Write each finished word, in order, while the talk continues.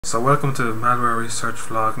So welcome to malware research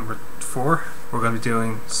vlog number 4. We're going to be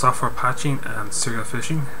doing software patching and serial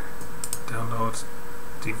phishing. Download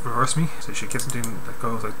the ReadFile. So you should get something that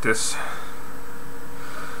goes like this.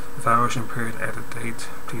 Evaluation period, edit date,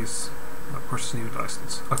 please purchase a new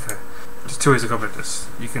license. Okay, there's two ways to go about this.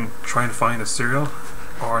 You can try and find a serial,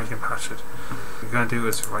 or you can patch it. What you're going to do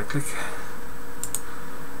is right click,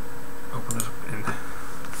 open it up in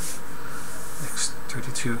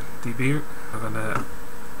x64dbg. We're going to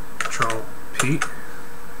Control P,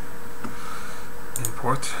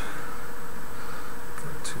 import, go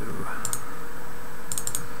to the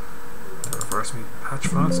ReadFile patch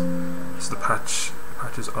files. So the patch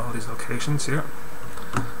patches all these locations here,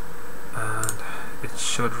 and it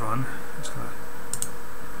should run. I'm just going to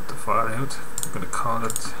put the file out. I'm going to call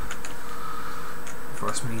it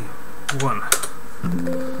ReadFile 1.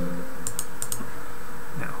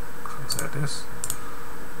 Now, close out this.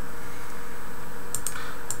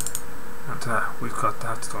 And we've got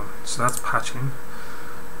that done. So that's patching.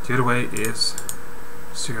 The other way is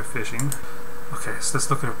serial phishing. Okay, so let's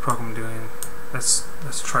look at a program doing. Let's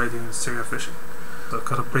try doing serial phishing. So I've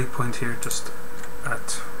got a breakpoint here just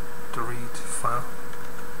at the read file.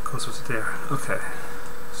 Goes with it there. Okay,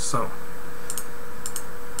 so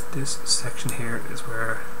this section here is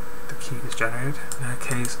where the key is generated. In our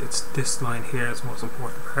case, it's this line here is the most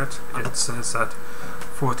important part. It says that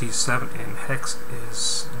 47 in hex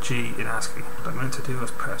is G in ASCII. What I'm going to do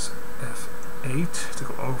is press F8 to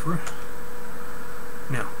go over.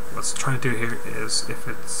 Now, what's trying to do here is if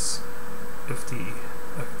the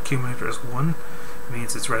accumulator is 1, it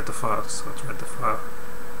means it's read the file. So it's read the file.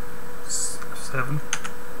 F7.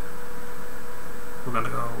 We're going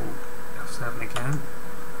to go F7 again.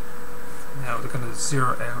 Now they're going to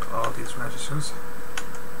zero out all these registers.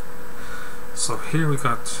 So here we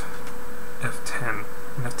got F10.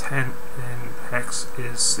 And F10 in hex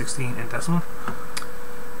is 16 in decimal.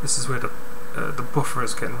 This is where the buffer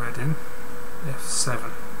is getting read in.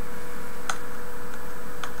 F7.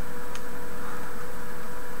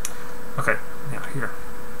 Okay, now here.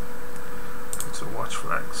 Go to watch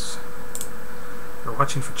flags. We're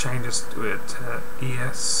watching for changes with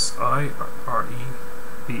ESI or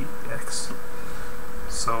EBX.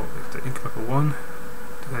 So if the incremental 1,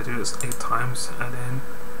 the way to do this 8 times and then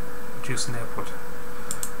reduce an output.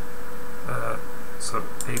 So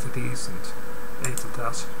 8 of these and 8 of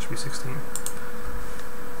that should be 16.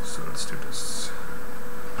 So let's do this.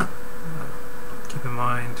 Keep in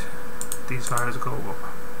mind these values go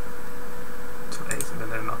up to 8 and then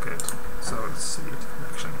they knock out. So let's see the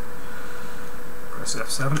connection. Press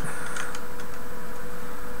F7.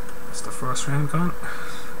 That's the first round gone.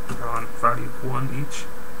 They're on value 1 each.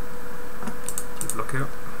 Keep a lookout.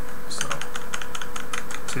 So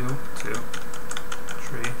 2, 2,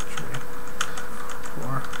 3, 3,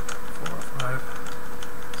 4, 4, 5,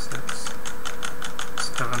 6,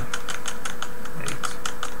 7, 8.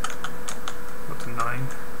 Go to 9.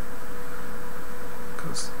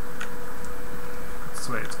 Because that's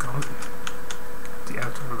the way it's going. The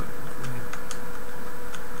outer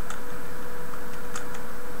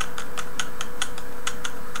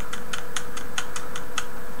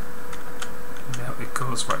now it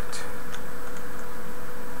goes right.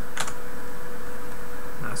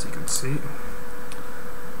 As you can see,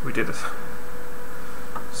 we did it.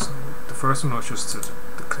 So the first one was just to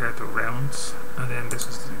declare the rounds, and then this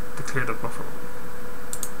is to declare the buffer.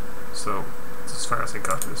 So that's as far as I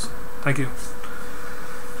got this. Thank you.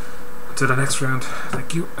 To the next round.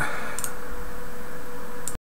 Thank you.